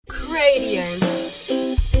Radio.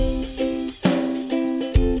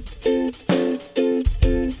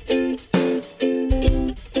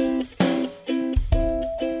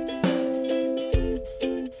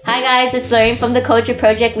 Hi guys, it's Lorraine from the Courtship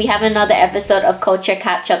Project. We have another episode of Culture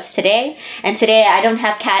Catch-Ups today. And today I don't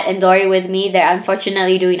have Kat and Dory with me. They're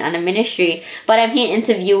unfortunately doing other ministry. But I'm here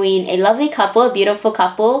interviewing a lovely couple, a beautiful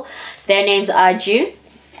couple. Their names are June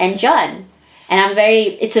and John. And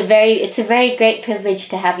it's a very great privilege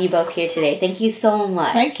to have you both here today. Thank you so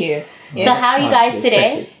much. Thank you. Yes. So how are you guys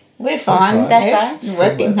today? We're fine. That's fine.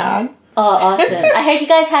 Working hard. Oh, awesome. I heard you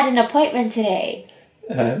guys had an appointment today.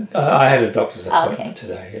 I had a doctor's appointment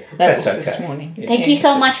today. That's okay. This morning. Yeah. Thank you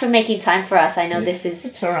so much for making time for us. I know this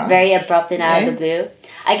is very abrupt and out of the blue.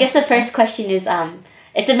 I guess the first question is,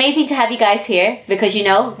 it's amazing to have you guys here because, you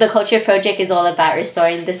know, the Culture Project is all about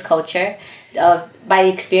restoring this culture by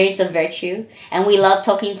the experience of virtue. And we love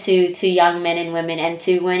talking to young men and women and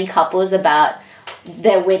to many couples about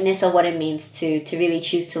their witness of what it means to really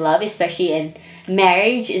choose to love, especially in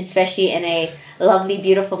marriage, especially in a lovely,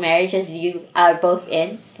 beautiful marriage as you are both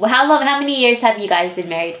in. Well, how many years have you guys been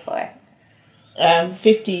married for?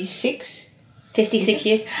 56. 56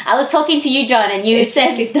 years? I was talking to you, John, and you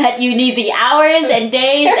said that you need the hours and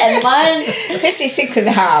days and months. 56 and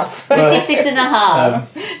a half. 56 and a half.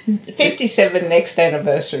 57 next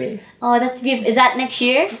anniversary. Oh, that's beautiful. Is that next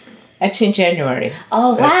year? That's in January.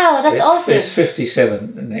 Oh, wow. That's awesome. It's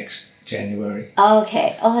 57 next January.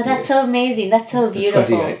 Okay. Oh, that's so amazing. That's so beautiful.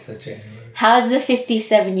 The 28th of January. How's the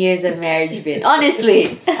 57 years of marriage been?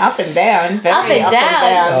 Honestly. Up and down. Up and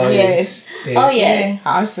down. Oh, yes. Oh, yes. Yeah,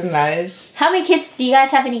 highs and lows. How many kids? Do you guys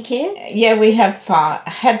have any kids? Yeah, we have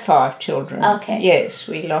had 5 children. Okay. Yes,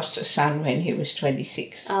 we lost a son when he was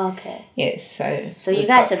 26. Oh, okay. Yes, so you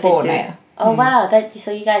guys have been 4 through. now. Oh, wow.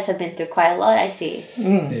 So you guys have been through quite a lot, I see.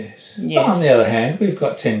 Yes. Yes. But on the other hand, we've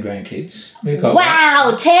got 10 grandkids.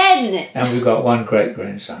 Wow, 10! And we've got 1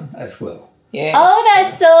 great-grandson as well. Yes. Oh,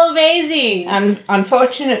 that's so amazing. And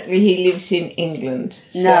unfortunately, he lives in England.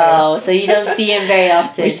 So you don't see him very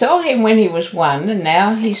often. We saw him when he was 1, and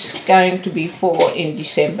now he's going to be 4 in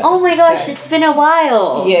December. Oh my gosh, it's been a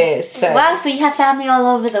while. Yes. Wow, so you have family all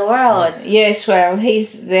over the world. Yes, well,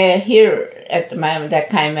 they're here at the moment. They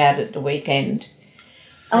came out at the weekend.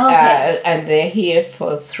 Oh, okay. And they're here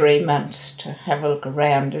for 3 months to have a look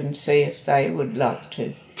around and see if they would like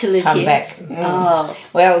to live come here. back. Oh.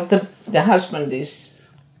 Well, the husband is,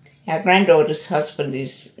 our granddaughter's husband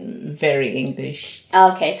is very English.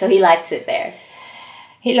 Okay, so he likes it there.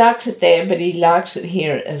 He likes it there, but he likes it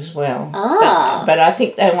here as well. Ah. But I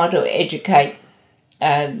think they want to educate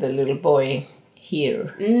the little boy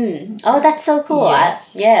here. Oh, that's so cool.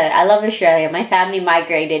 Yes. I love Australia. My family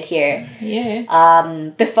migrated here. Yeah.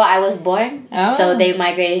 Before I was born. Oh. So they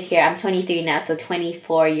migrated here. I'm 23 now, so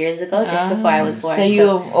 24 years ago, just before I was born. So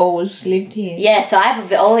you have always lived here? Yeah, so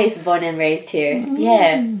I've always born and raised here.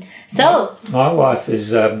 Yeah. So My wife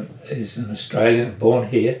is an Australian, born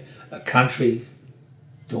here, a country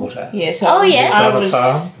daughter. Yes. yes. On a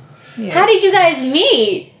farm. Yeah. how did you guys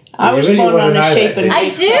meet? I was You really born wanna on a know sheep that, and do you? I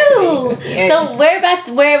wheat do. property. Yeah. So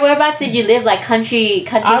whereabouts did you live? Like country.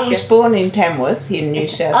 I was born in Tamworth in New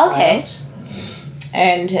South Wales.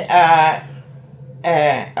 And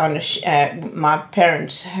my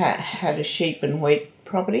parents had a sheep and wheat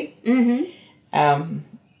property.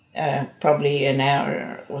 Probably an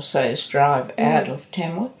hour or so's drive out of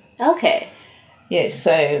Tamworth. Okay. Yes,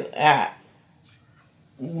 so I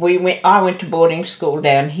went to boarding school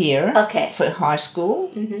down here. Okay. For high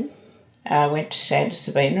school. I went to Santa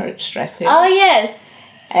Sabina at Strathfield. Oh yes.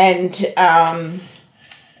 And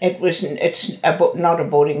it's not a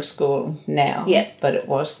boarding school now. Yeah. But it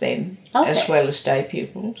was then, Okay. as well as day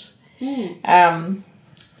pupils. And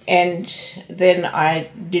then I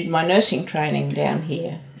did my nursing training down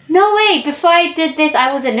here. No way. Before I did this,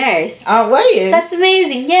 I was a nurse. Oh, were you? That's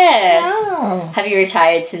amazing. Yes. Oh. Have you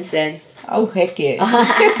retired since then? Oh, heck yes.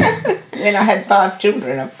 When I had 5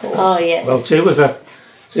 children, of course. Oh yes. Well, she was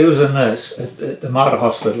a nurse at the Mater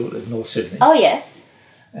Hospital in North Sydney. Oh yes.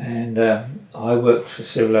 And I worked for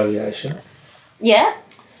civil aviation. Yeah.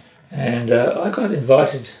 And I got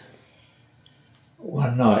invited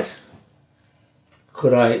one night.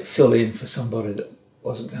 Could I fill in for somebody that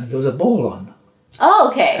wasn't going? There was a ball on. Oh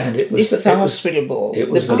okay. And it was This is a hospital ball. It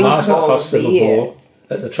was the big Mater ball of Hospital the year. ball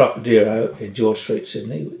at the Trocadero in George Street,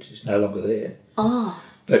 Sydney, which is no longer there. Oh.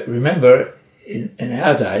 But remember, in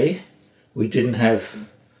our day, we didn't have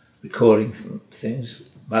recording things,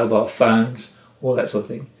 mobile phones, all that sort of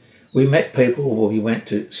thing. We met people, we went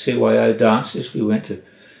to CYO dances, we went to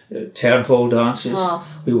town hall dances,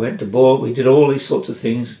 we went to ball, we did all these sorts of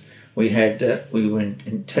things We were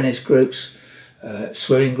in tennis groups,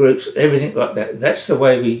 swimming groups, everything like that. That's the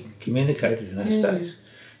way we communicated in those days.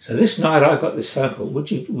 So this night I got this phone call.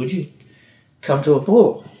 Would you come to a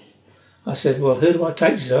ball? I said, well, who do I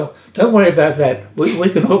take? She said, oh, don't worry about that. We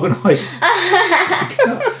can organise.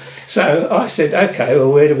 So I said, okay,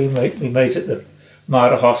 well, where do we meet? We meet at the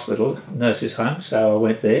Mater Hospital, nurses' home. So I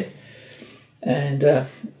went there, and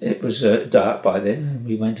it was dark by then, and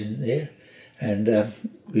we went in there, and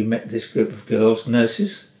we met this group of girls,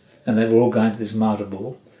 nurses, and they were all going to this Mater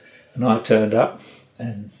ball, and I turned up,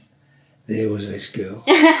 and there was this girl.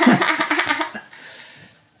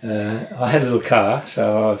 I had a little car,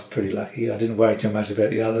 so I was pretty lucky. I didn't worry too much about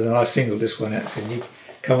the others, and I singled this one out and said, you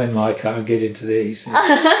come in my car and get into these.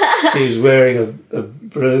 She was wearing a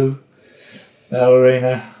blue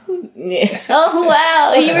ballerina Oh,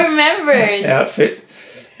 wow, you remembered. outfit,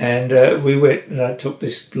 and we went and I took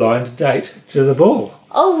this blind date to the ball.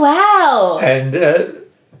 Oh, wow. And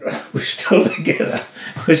we're still together.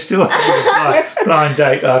 We're still having a blind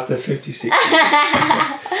date after 56 years.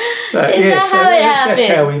 So, that's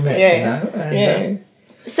how we met, you know. And,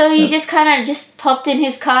 so you just kind of just popped in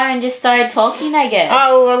his car and just started talking, I guess.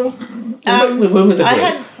 Oh, well, we were with a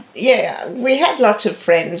group. we had lots of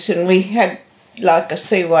friends, and we had like a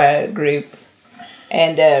CYO group,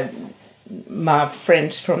 and my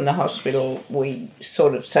friends from the hospital we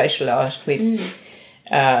sort of socialised with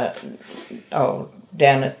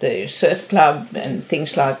down at the surf club and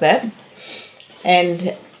things like that.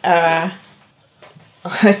 And I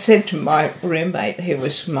said to my roommate, who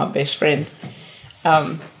was my best friend,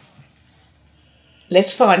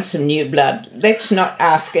 let's find some new blood. Let's not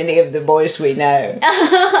ask any of the boys we know.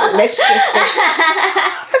 Let's just go.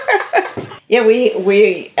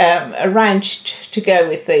 We arranged to go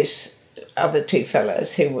with these other two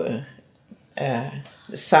fellows who were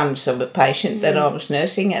the sons of a patient that I was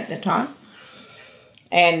nursing at the time.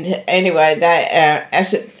 And anyway, they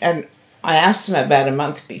and I asked them about a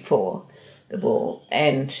month before the ball,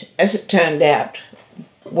 and as it turned out,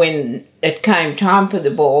 when it came time for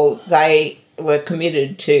the ball, they were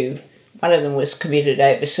committed to. One of them was committed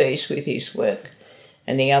overseas with his work,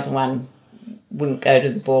 and the other one wouldn't go to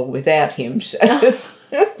the ball without him. So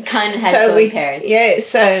kind of had to go in pairs. Yeah,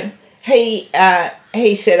 so he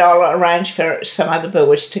said, I'll arrange for some other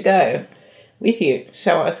boys to go with you.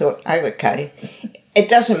 So I thought, oh, okay. It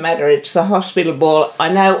doesn't matter, it's the hospital ball. I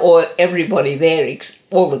know everybody there,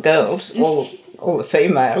 all the girls, all the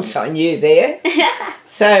females I knew there.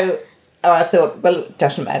 So I thought, well, it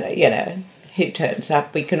doesn't matter, you know, who turns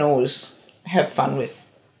up. We can always have fun with,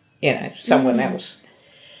 you know, someone else.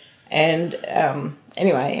 And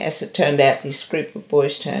anyway, as it turned out, this group of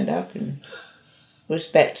boys turned up, and it was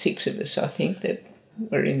about 6 of us, I think, that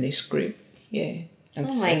were in this group, yeah. And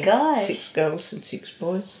oh my gosh. 6 girls and 6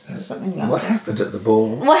 boys, something like What that. happened at the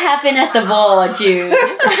ball? What happened at the ball, Jude?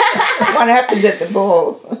 What happened at the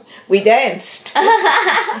ball? We danced,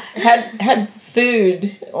 had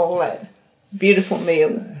food, all that beautiful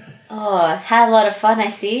meal. Oh, had a lot of fun, I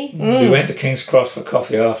see. We went to King's Cross for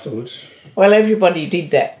coffee afterwards. Well, everybody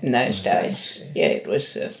did that in those days. Yeah, it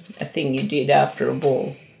was a thing you did after a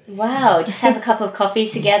ball. Wow, just have a cup of coffee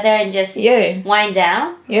together and just wind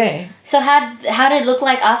down? Yeah. So how did it look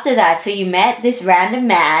like after that? So you met this random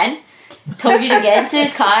man, told you to get into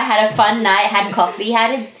his car, had a fun night, had coffee.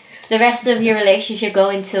 How did the rest of your relationship go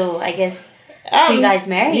until, I guess, till you guys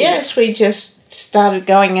married? Yes, we just started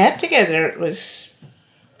going out together. It was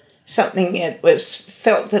something that was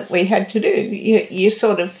felt that we had to do. You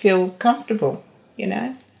sort of feel comfortable, you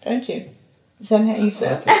know, don't you? Is that how you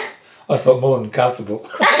felt? I thought more than comfortable.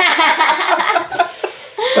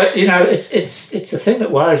 But, you know, it's a thing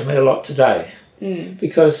that worries me a lot today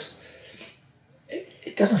because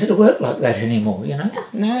it doesn't seem to work like that anymore, you know?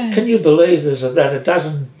 No. Can you believe there's about a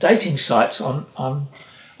dozen dating sites on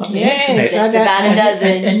the internet? Just about a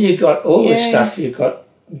dozen. And you've got all this stuff. You've got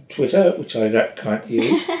Twitter, which I can't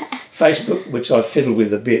use, Facebook, which I fiddle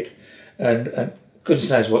with a bit, and goodness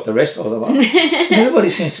knows what the rest of them are. Nobody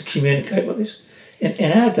seems to communicate with this.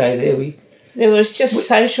 In our day there was just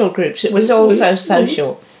social groups. It was also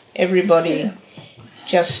social. Everybody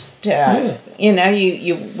just, you know,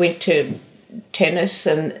 you went to tennis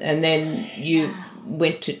and then you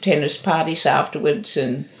went to tennis parties afterwards,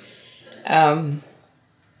 and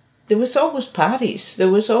there was always parties.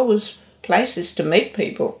 There was always places to meet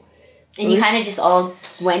people. And you kind of just all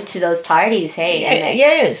went to those parties, hey?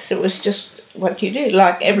 Yes, it was just what you do.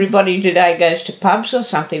 Like everybody today goes to pubs or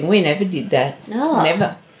something. We never did that. No.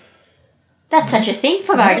 Never. That's such a thing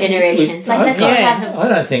from our generation. That's what happened. I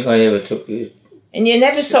don't think I ever took you. And you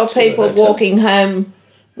never saw people walking home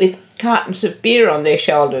with cartons of beer on their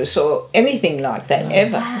shoulders or anything like that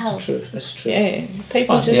ever. Wow. That's true. That's true. Yeah,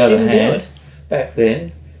 people On just the other didn't hand, do it. back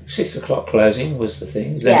then, 6 o'clock closing was the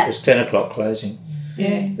thing. Then it was 10 o'clock closing.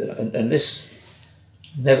 Yeah. And this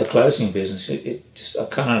never closing business, it just, I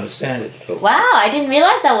can't understand it at all. Wow, I didn't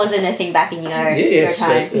realise that wasn't a thing back in your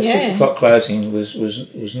time. The 6 o'clock closing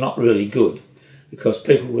was not really good because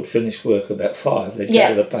people would finish work about 5. They'd go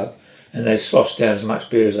to the pub and they'd slosh down as much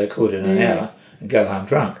beer as they could in an hour and go home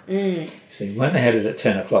drunk. See, when they had it at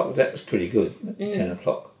 10 o'clock, that was pretty good, at 10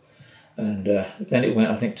 o'clock. And then it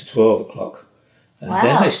went, I think, to 12 o'clock. And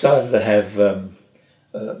then they started to have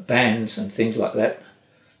bands and things like that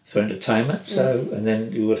for entertainment. So, and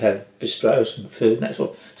then you would have bistros and food and that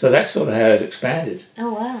sort. So that's sort of how it expanded.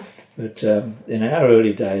 Oh wow! But in our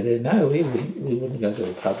early day, there, no, we wouldn't go to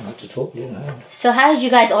the pub not at all, you know. So how did you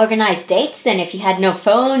guys organise dates then? If you had no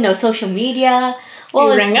phone, no social media,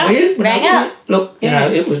 rang up. Rang up. Look, you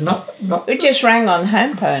know, it was not. We just rang on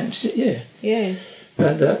home phones. Yeah. Yeah.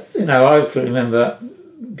 And you know, I can remember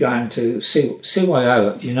going to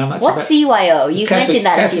CYO. Do you know much What's about CYO? You've mentioned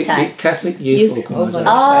that a few times. Catholic Youth Organisation.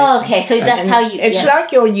 Oh, okay. So that's how you... It's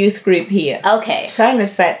like your youth group here. Okay. Same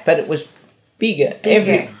as that, but it was bigger.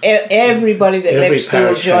 Everybody that left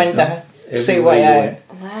school joined the CYO.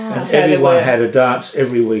 Wow. And So everyone had a dance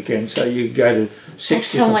every weekend. So you go to 6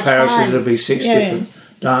 so different much parishes, fun. there'd be 6 different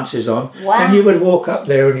dances on. Wow. And you would walk up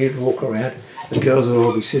there and you'd walk around. The girls would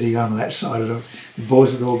all be sitting on that side of them. The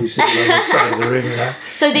boys would all be sitting on this side of the room, you know.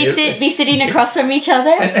 So they'd be sitting across from each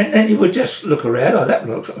other? And you would just look around, oh, that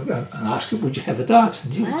looks, and ask them, would you have a dance?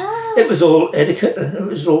 And Wow. it was all etiquette and it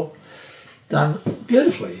was all done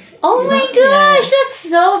beautifully. Oh my gosh, that's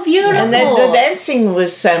so beautiful. And the dancing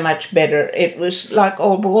was so much better. It was like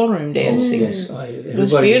all ballroom dancing. Yes, It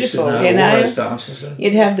was beautiful, all you know. those dances.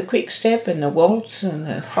 You'd have the quick step and the waltz and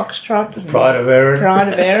the foxtrot. The Pride of Erin. Pride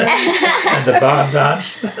of Erin. And the barn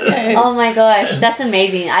dance. Oh my gosh, that's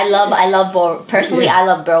amazing. I love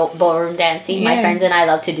ballroom dancing. My friends and I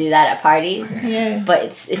love to do that at parties. Yeah. But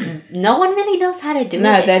it's no one really knows how to do it.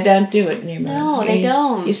 No, they don't do it anymore. No, they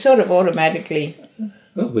don't. You sort of automatically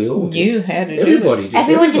Well, we all knew did. how to do Everybody it. did.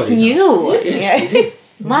 Everyone just knew. Yes, we did.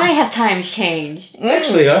 My, have times changed.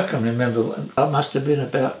 Actually, I can remember when I must have been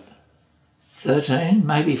about 13,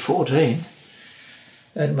 maybe 14,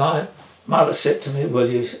 and my mother said to me, well,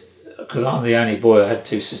 because I'm the only boy, I had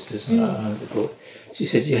 2 sisters and I'm the boy. She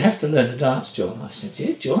said, you have to learn to dance, John. I said,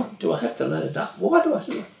 yeah, John, do I have to learn to dance? Why do I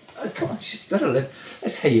do it? Oh, come on, she said, you've got to learn.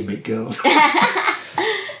 That's how you meet girls.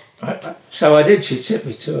 Right. So I did. She sent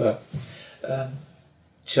me to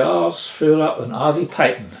Charles Phillip and Ivy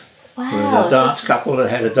Payton. Wow. Were a dance couple that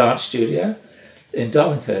had a dance studio in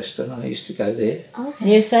Darlinghurst, and I used to go there.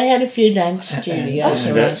 Okay. Yes, they had a few dance studios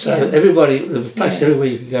around. So everybody, there was a place everywhere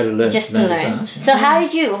you could go to learn. Just to learn. Dance, So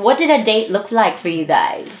what did a date look like for you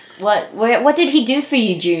guys? What did he do for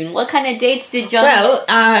you, June? What kind of dates did John... Well,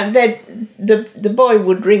 the boy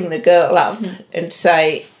would ring the girl up and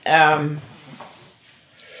say, well,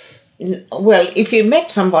 if you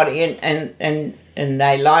met somebody and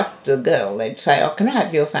they liked the girl, they'd say, oh, can I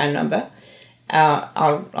have your phone number?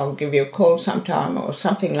 I'll give you a call sometime or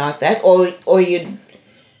something like that. Or you'd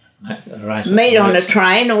meet on a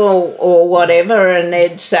train or whatever, and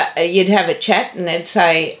they'd say, you'd have a chat and they'd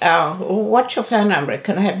say, what's your phone number?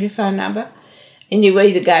 Can I have your phone number? And you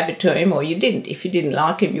either gave it to him or you didn't. If you didn't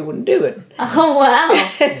like him, you wouldn't do it. Oh, wow.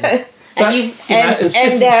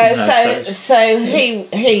 So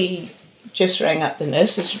he just rang up the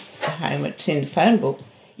nurse's home. It's in the phone book.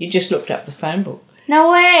 You just looked up the phone book.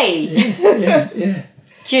 No way. Yeah.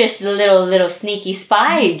 Just a little sneaky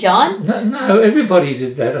spy, John. No, everybody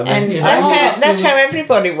did that. I mean, and that's how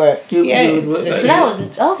everybody worked. So that was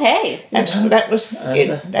okay. That was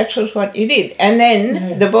it. That was what you did. And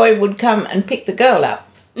then the boy would come and pick the girl up.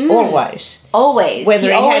 Always. Always.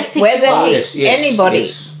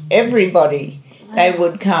 Everybody, they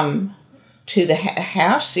would come to the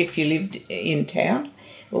house if you lived in town.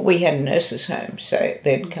 Well, we had a nurse's home, so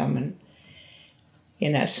they'd come and,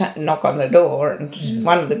 knock on the door, and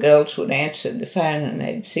one of the girls would answer the phone and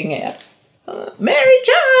they'd sing out, Mary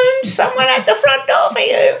Jones, someone at the front door for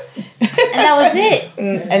you. And that was it.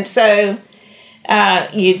 And so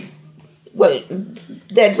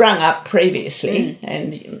they'd rung up previously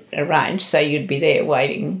and arranged, so you'd be there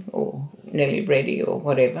waiting or nearly ready or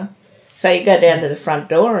whatever. So you go down to the front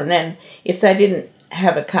door, and then if they didn't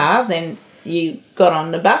have a car, then you got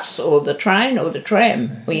on the bus or the train or the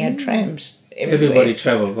tram. We had trams everywhere. Everybody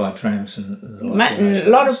travelled by trams. And a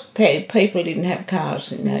lot of people didn't have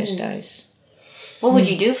cars in those days. What would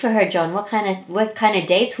you do for her, John? What kind of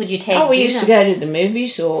dates would you take? Oh, we used to go to the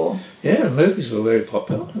movies or... Yeah, the movies were very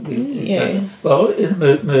popular. Yeah. Well, in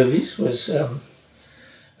movies was,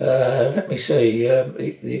 let me see,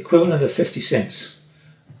 the equivalent of 50 cents.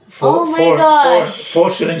 Oh my gosh. 4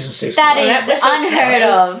 shillings and 6 That is unheard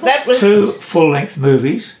of. That was 2 full-length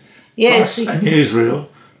movies, yes. plus a newsreel,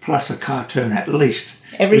 plus a cartoon at least.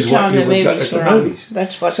 Every time the movies were on.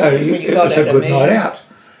 That's what it was a good night out.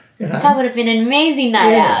 You know? That would have been an amazing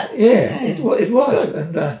night out. Yeah, it was.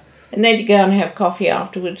 And then you go and have coffee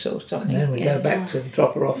afterwards or something. And then we go back to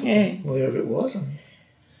drop her off wherever it was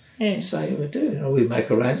and say we'd do. You know, we'd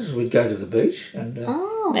make arrangements. We'd go to the beach and.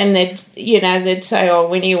 And they'd say, "Oh,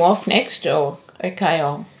 when are you off next?" Or okay,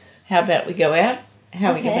 how about we go out?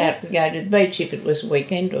 How about we go to the beach if it was a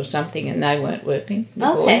weekend or something and they weren't working?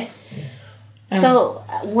 Okay. So,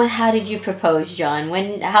 how did you propose, John?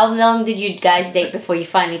 How long did you guys date before you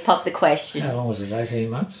finally popped the question? How long was it? 18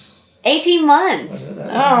 months. 18 months. I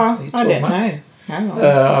don't know. How long?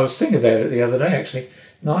 I was thinking about it the other day. Actually,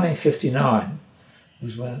 1959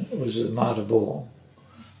 was when it was the Martyr Ball.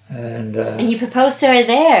 And you proposed to her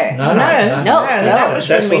there? No. That was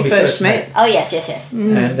when we first met. Oh, yes.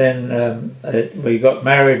 And then we got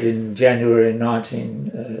married in January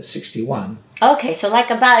 1961. Okay, so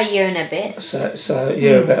like about a year and a bit. So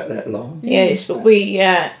yeah, about that long. Yes, but we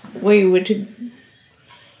would.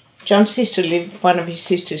 John's sister one of his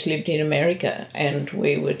sisters lived in America, and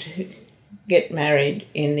we would get married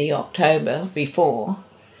in the October before.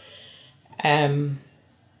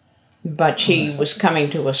 But she was coming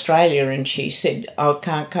to Australia and she said, I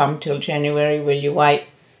can't come till January, will you wait?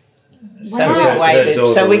 So we waited.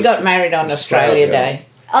 So we got married on Australia Day.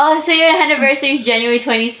 Oh, so your anniversary is January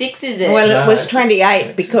 26th, is it? Well, it was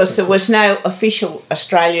 28 because there was no official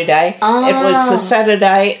Australia Day. Oh. It was the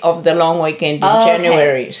Saturday of the long weekend in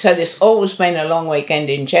January. Okay. So there's always been a long weekend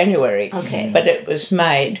in January. Okay. But it was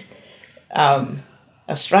made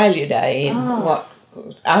Australia Day in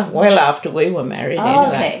well after we were married anyway.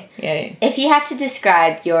 Okay. Yeah. If you had to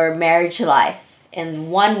describe your marriage life in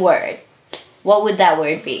one word, what would that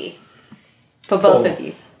word be for both of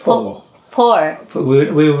you? Poor.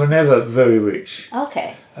 We were never very rich.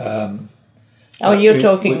 Okay. You're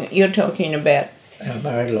talking about our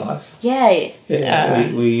married life. Yeah.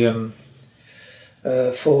 We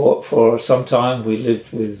for some time we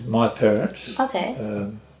lived with my parents. Okay.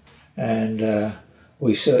 And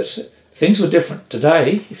we searched. Things were different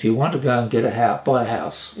today. If you want to go and get buy a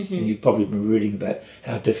house, and you've probably been reading about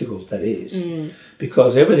how difficult that is,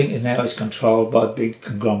 because everything now is controlled by big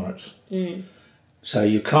conglomerates. So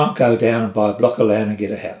you can't go down and buy a block of land and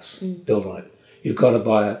get a house built on it. You've got to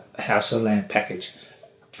buy a house or land package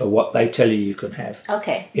for what they tell you can have.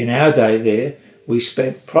 Okay. In our day there, we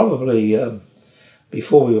spent probably,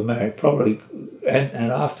 before we were married,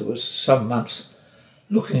 and afterwards, some months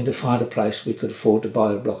looking to find a place we could afford to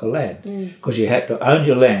buy a block of land. Because you had to own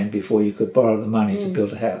your land before you could borrow the money to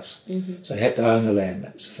build a house. So you had to own the land,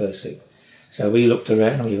 that was the first thing. So we looked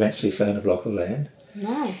around and we eventually found a block of land.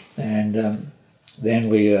 Nice. And then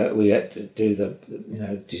we had to do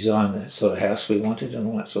design the sort of house we wanted and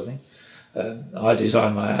all that sort of thing. I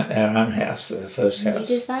designed our own house, the first house.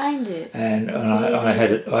 You designed it. And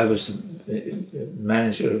I was the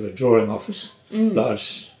manager of a drawing office,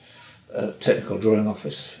 large technical drawing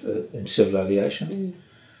office in civil aviation.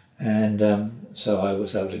 And so I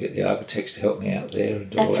was able to get the architects to help me out there and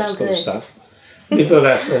do all that sort of stuff. We built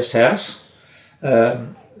our first house,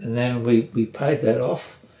 and then we paid that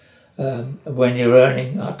off. When you're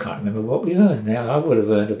earning, I can't remember what we earned now. I would have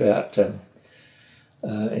earned about,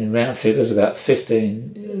 in round figures, about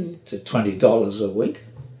 $15 to $20 a week.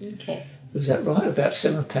 Okay. Was that right? About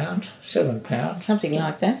 £7? Something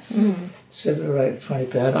like that. 7 or 8,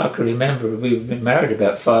 £20. I can remember we've been married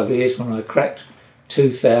about 5 years when I cracked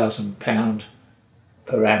 £2,000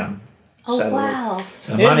 per annum. Oh, wow.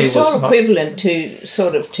 So money it's all equivalent to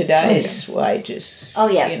sort of today's wages. Oh,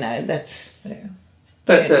 yeah. You know, that's... Yeah.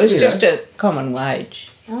 But it was just a common wage.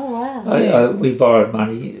 Oh, wow. We borrowed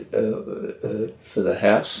money for the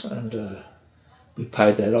house and we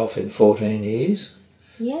paid that off in 14 years.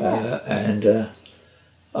 Yeah. And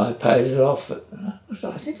I paid it off at,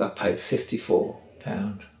 I think I paid £54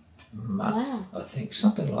 a month. Wow. I think,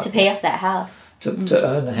 something like that. To pay off that house? To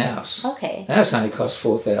own the house. Okay. The house only cost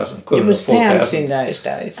 $4,000. It was pounds in those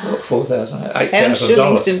days. $4,000,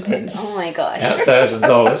 $8,000. Oh my gosh.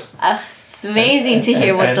 $8,000. It's amazing to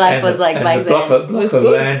hear what life was like back then. The block of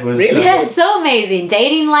land was... Really? Yeah, so amazing.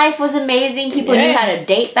 Dating life was amazing. People knew how to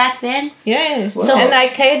date back then. Yes. Well, and they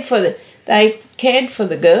cared for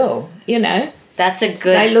the girl, you know. That's a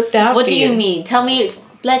good... They looked after What do you mean? Tell me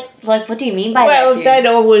what do you mean by that? Well, they'd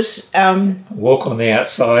always walk on the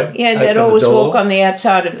outside. Yeah, they'd always walk on the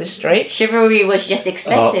outside of the street. Chivalry was just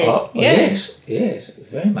expected. Yes,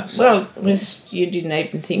 very much so. Well, you didn't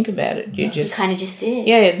even think about it. You kind of just did.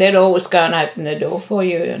 Yeah, they'd always go and open the door for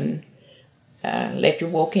you and let you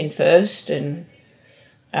walk in first. And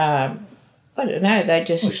I don't know, they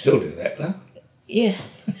just... We still do that, though. Yeah.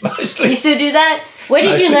 Mostly. You still do that? Where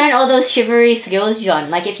did you learn all those chivalry skills, John?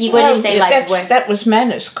 Like, if you were to say, like... That was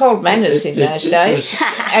manners, called manners in those days.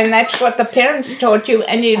 And that's what the parents taught you,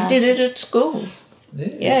 and you did it at school.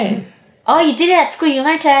 Yeah. Oh, you did it at school? You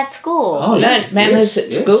learned it at school? Oh, learned manners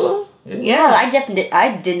at school? Yeah. Well,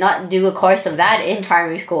 I did not do a course of that in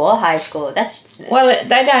primary school or high school. Well,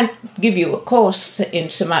 they don't give you a course in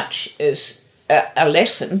so much as a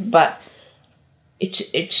lesson, but...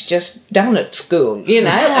 It's just done at school, you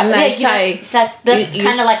know, and they say that's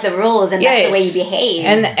kind of like the rules, and that's the way you behave.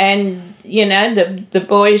 And you know, the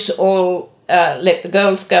boys all let the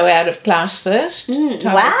girls go out of class first, type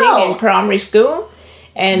of thing in primary school,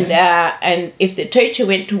 and if the teacher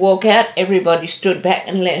went to walk out, everybody stood back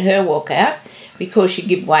and let her walk out because you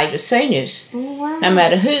give way to seniors, no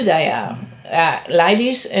matter who they are,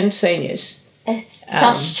 ladies and seniors. It's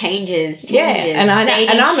such changes. Yeah, and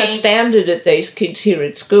I'm astounded at these kids here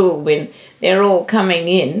at school when they're all coming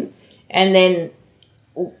in, and then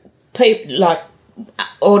people like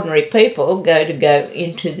ordinary people go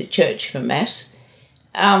into the church for mass,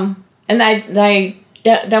 and they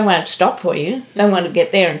won't stop for you. They want to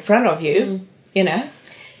get there in front of you, you know.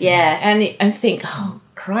 Yeah, and think, oh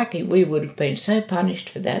crikey, we would have been so punished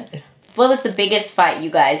for that. What was the biggest fight you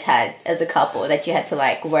guys had as a couple that you had to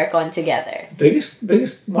like work on together? Biggest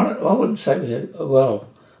one, I wouldn't say we had. Well,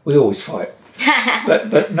 we always fight,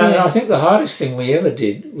 but no, I think the hardest thing we ever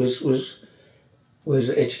did was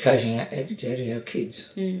educating our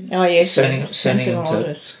kids. Oh yes, sending them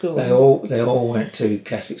to school. They all went to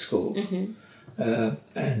Catholic school,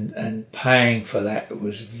 and paying for that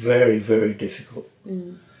was very, very difficult.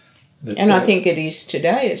 But, and I think it is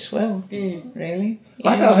today as well. Really,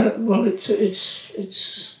 yeah. Well, it's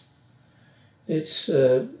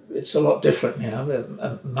a lot different now.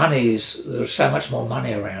 There's so much more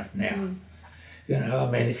money around now. You know, I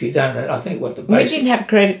mean, if you don't, I think what the we didn't have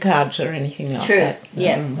credit cards or anything like that.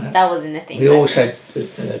 Yeah, that wasn't a thing. We always had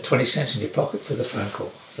 20 cents in your pocket for the phone call,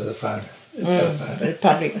 for the phone. The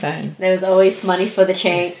public phone. There was always money for the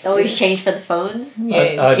change, always change for the phones.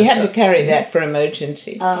 Yeah, you had to carry that for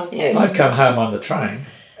emergency. Oh, okay. I'd come home on the train,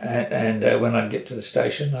 and when I'd get to the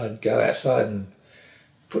station, I'd go outside and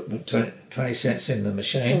put my 20 cents in the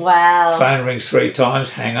machine. Wow. Phone rings 3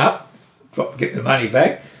 times, hang up, get the money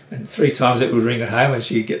back, and 3 times it would ring at home, and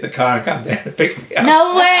she'd get the car and come down and pick me up.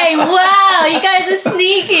 No way! Wow, you guys are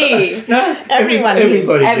sneaky. No, everybody did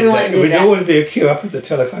that. We'd always be a queue up at the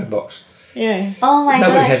telephone box. Yeah. Oh my gosh.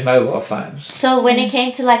 Nobody had mobile phones. So when it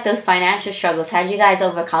came to like those financial struggles, how did you guys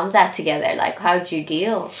overcome that together? Like, how did you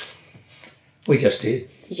deal? We just did.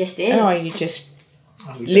 You just did? Oh, you just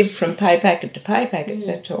lived from pay packet to pay packet,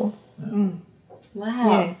 that's all. Wow.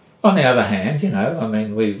 Yeah. On the other hand, you know, I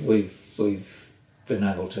mean, we've been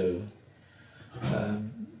able to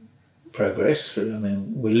progress. I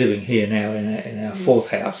mean, we're living here now in our 4th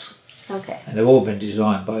house. Okay. And they've all been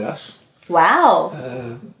designed by us. Wow.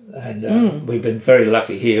 And we've been very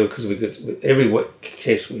lucky here because every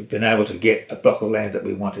case we've been able to get a block of land that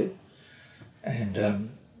we wanted and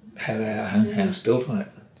have our own house built on it.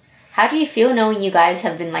 How do you feel knowing you guys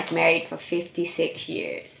have been like married for 56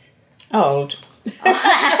 years? Old.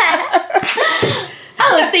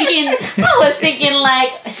 I was thinking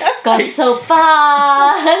like, it's gone so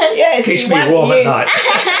far. Yes, keeps me warm at night.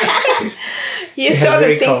 You sort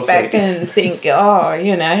of think back and think, oh,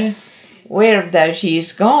 you know, where have those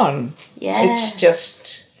years gone? Yeah. It's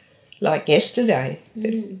just like yesterday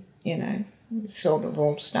that, you know, sort of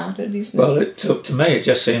all started, isn't it? Well, to me, it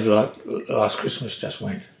just seems like last Christmas just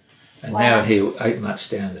went. And now here, 8 months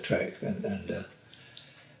down the track.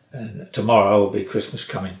 And tomorrow will be Christmas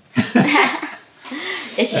coming.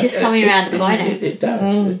 It's just coming around the corner. It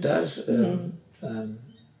does. It does.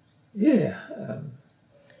 Yeah.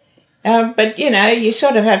 But, you know, you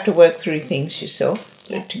sort of have to work through things yourself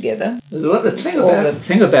together. Well, the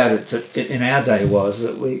thing about it in our day was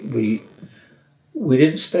that we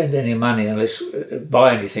didn't spend any money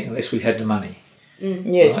buy anything unless we had the money.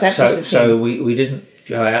 Yes, right? that was the thing. So we didn't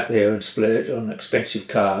go out there and splurge on expensive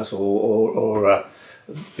cars or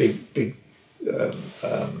big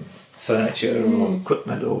furniture or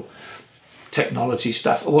equipment or technology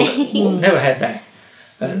stuff. Never had that.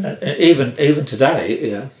 And even today,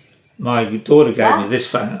 you know, my daughter gave me this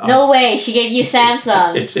phone. No way, she gave you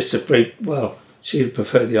Samsung. It's a she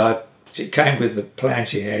preferred the iPad. It came with the plan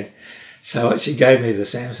she had, so she gave me the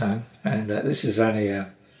Samsung, and this is only I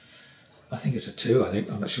think it's a 2. I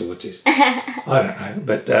think I'm not sure what it is. I don't know,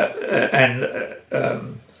 but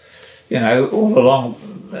you know, all along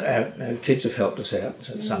our kids have helped us out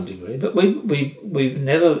to some degree, but we've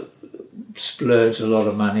never splurged a lot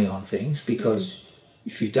of money on things because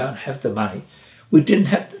if you don't have the money, we didn't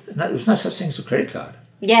have. There was no such thing as a credit card.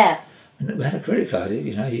 Yeah. And we had a credit card.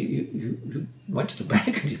 You know, you went to the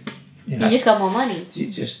bank and you just got more money.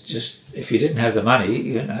 You just if you didn't have the money,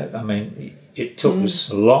 you know, I mean, it took us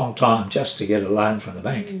a long time just to get a loan from the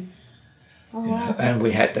bank. Oh, you wow. know, and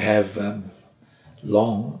we had to have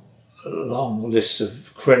long lists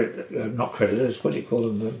of not creditors. What do you call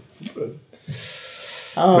them?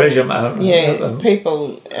 Resume.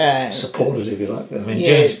 People supporters, if you like. I mean,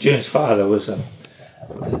 yeah. June's father was in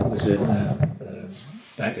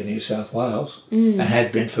Bank of New South Wales and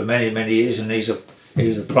had been for many years, and he's a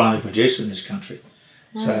primary producer in this country.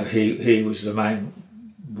 So he was the main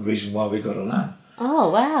reason why we got a loan.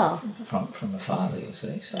 Oh, wow. From the father, you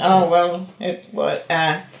see. So, oh, well,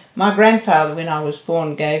 my grandfather, when I was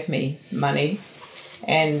born, gave me money,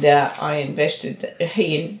 and he invested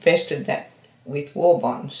that with war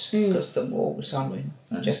bonds, because the war was on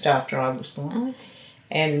just after I was born. Okay.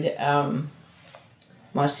 And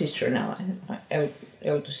my sister and I,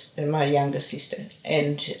 my younger sister,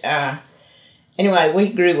 and anyway, we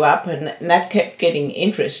grew up, and that kept getting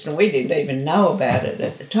interest, and we didn't even know about it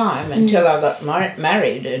at the time until I got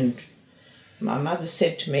married, and my mother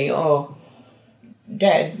said to me, "Oh,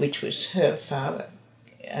 Dad," which was her father,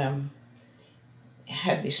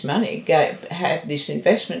 had this money, had this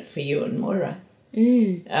investment for you and Moira.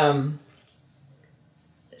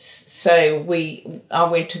 So I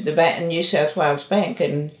went to the New South Wales Bank,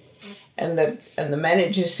 and the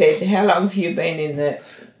manager said, "How long have you been in the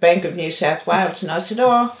Bank of New South Wales?" And I said,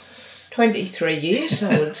 23 years,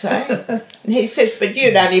 I would say. And he said, "But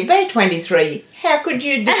you'd only be 23. How could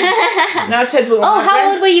you do that?" And I said, "Well,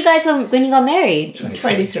 how old were you guys when you got married?"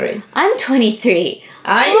 23. I'm 23.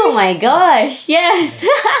 Are you? Oh my gosh, yes.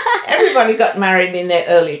 Everybody got married in their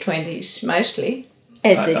early 20s, mostly.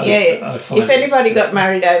 If anybody got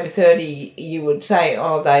married over 30, you would say,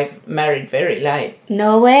 "Oh, they married very late."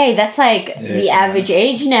 No way. That's like the average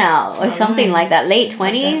age now, or something like that. Late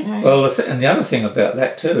 20s. Well, and the other thing about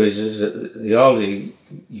that too is that the older you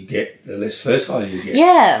get, the less fertile you get.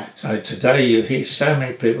 Yeah. So today you hear so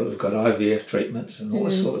many people have got IVF treatments and all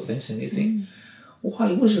this sort of things, and you think,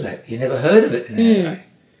 why was that? You never heard of it in our day.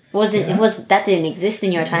 That didn't exist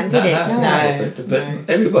in your time, did it? No. But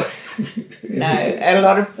everybody. No, a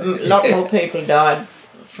lot more people died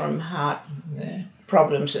from heart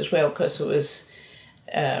problems as well, because it was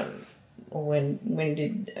it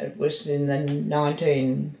was in the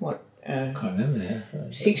 19 can't remember now.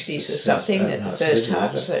 60s or something that the first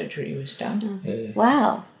heart surgery was done.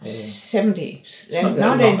 Wow.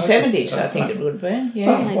 1970s, I think it would have been. Yeah.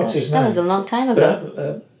 Oh my gosh, that was a long time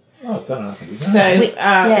ago.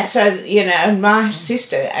 So you know, my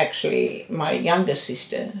sister, actually, my younger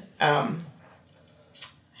sister, had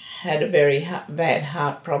a very bad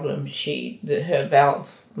heart problem. Her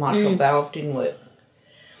mitral valve didn't work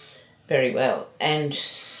very well, and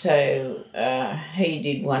so he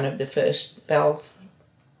did one of the first valve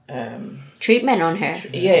treatment on her.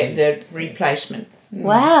 The replacement.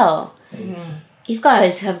 Wow, you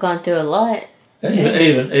guys have gone through a lot.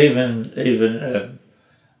 Even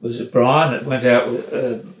was it Brian that went out with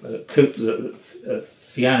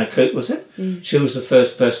Fiona Coote, was it? She was the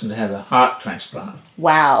first person to have a heart transplant.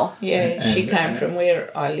 Wow. Yeah, she came from where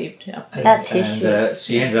I lived up there. That's history. And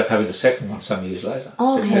she ended up having the second one some years later.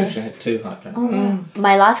 Oh, okay. She had 2 heart transplants. Oh, wow.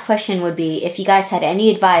 My last question would be, if you guys had any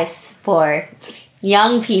advice for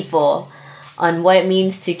young people on what it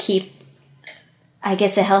means to keep, I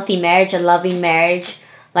guess, a healthy marriage, a loving marriage,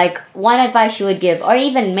 like one advice you would give, or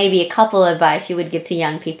even maybe a couple of advice you would give to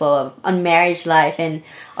young people on marriage life,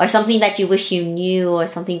 or something that you wish you knew, or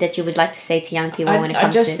something that you would like to say to young people when it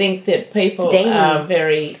comes to I just think that people dating. are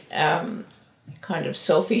very kind of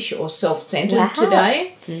selfish or self-centered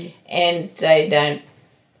today, and they don't,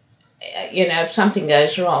 if something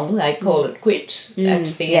goes wrong, they call it quits.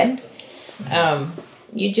 That's the end.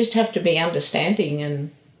 You just have to be understanding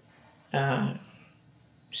and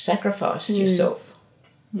sacrifice yourself.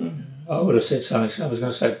 I would have said something. I was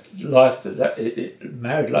going to say,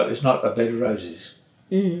 married life is not a bed of roses.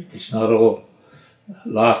 It's not all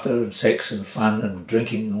laughter and sex and fun and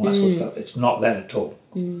drinking and all that sort of stuff. It's not that at all.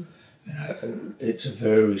 It's a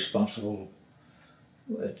very responsible.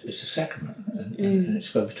 It's a sacrament, and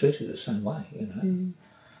it's got to be treated the same way.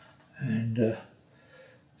 And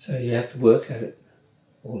So you have to work at it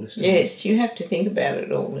all this time. Yes, you have to think about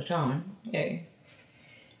it all the time. Yeah.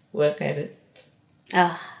 Work at it.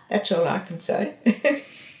 Oh, That's all I can say.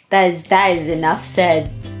 that is enough said.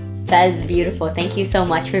 That is beautiful. Thank you so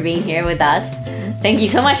much for being here with us. Thank you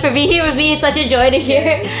so much for being here with me. It's such a joy to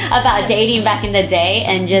hear about dating back in the day,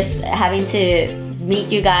 and just having to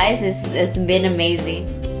meet you guys. It's been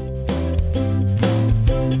amazing.